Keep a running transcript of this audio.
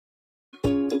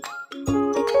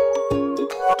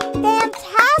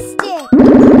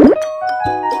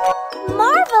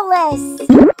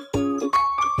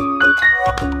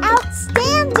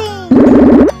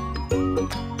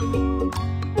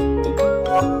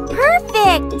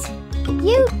Perfect!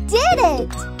 You did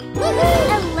it! 11!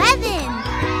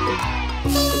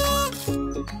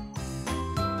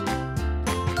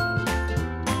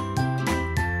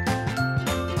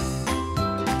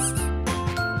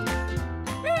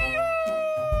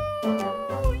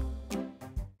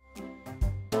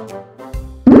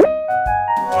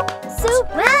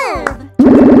 Superb!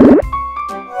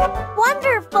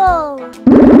 Wonderful!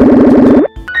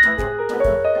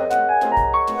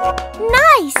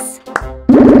 Nice!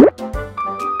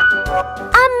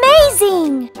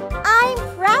 Amazing! I'm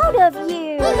proud of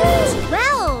you!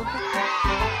 12!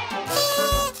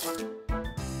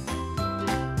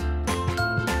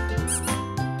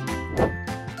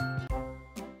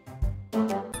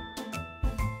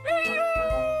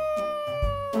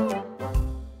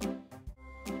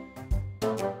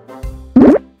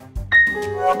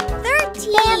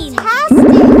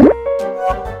 Fantastic!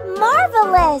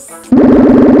 Marvelous!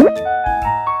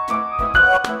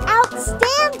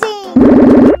 Outstanding!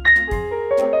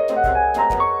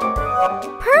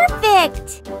 Perfect!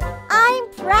 I'm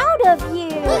proud of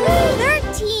you!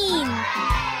 13!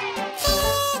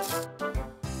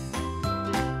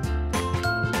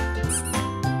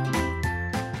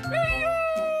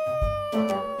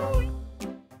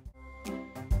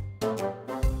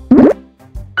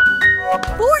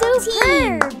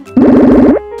 Superb!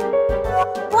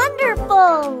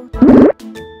 Wonderful!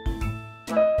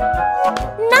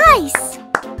 Nice!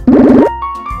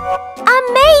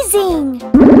 Amazing!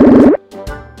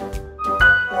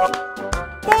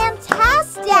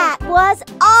 Fantastic! That was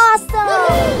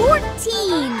awesome!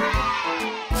 14!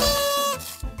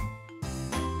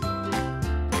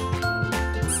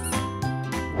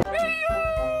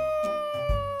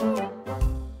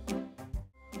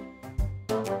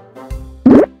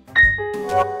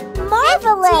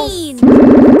 Marvelous! 15.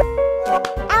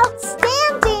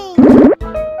 Outstanding!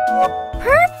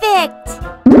 Perfect!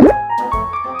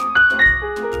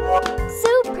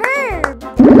 Superb!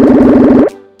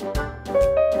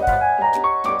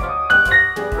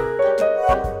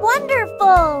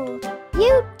 Wonderful!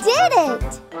 You did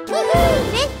it!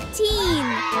 15.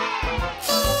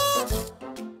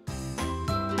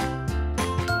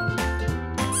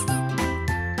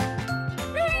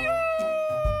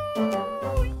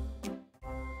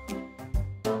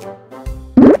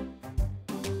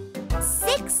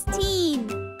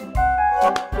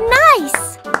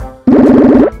 Nice!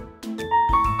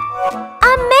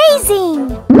 Amazing!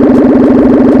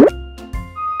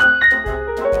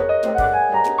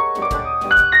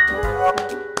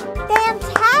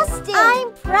 Fantastic! I'm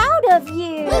proud of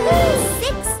you!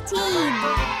 16!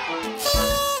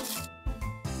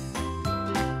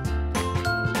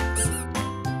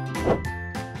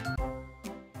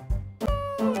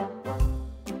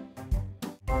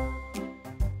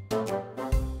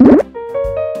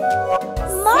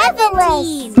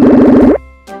 Marvelous!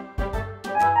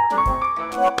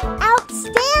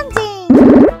 Outstanding!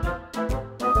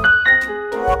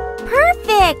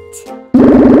 Perfect!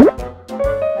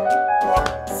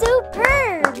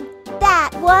 Superb!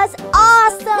 That was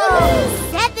awesome!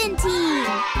 17!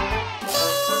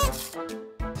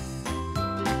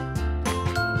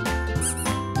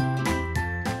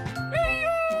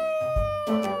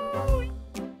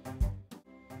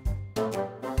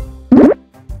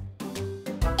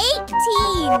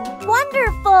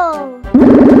 Wonderful!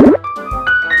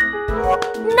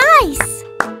 Nice!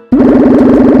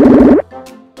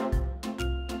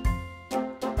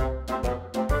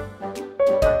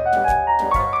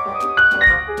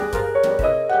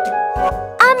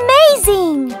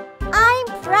 Amazing! I'm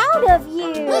proud of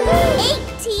you!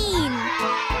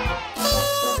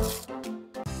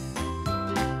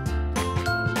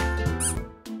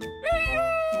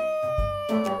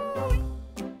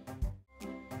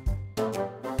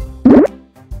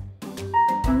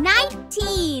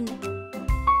 18!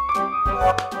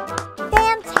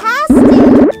 Fantastic!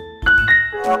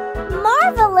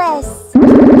 Marvelous!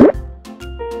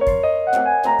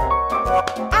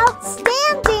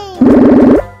 Outstanding!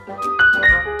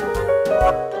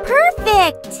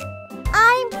 Perfect!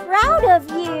 I'm proud of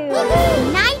you!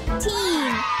 19!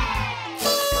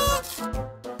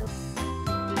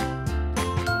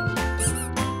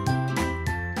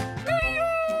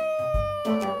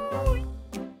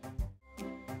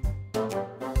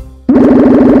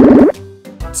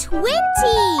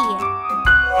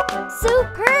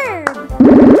 Superb!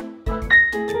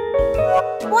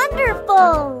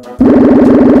 Wonderful!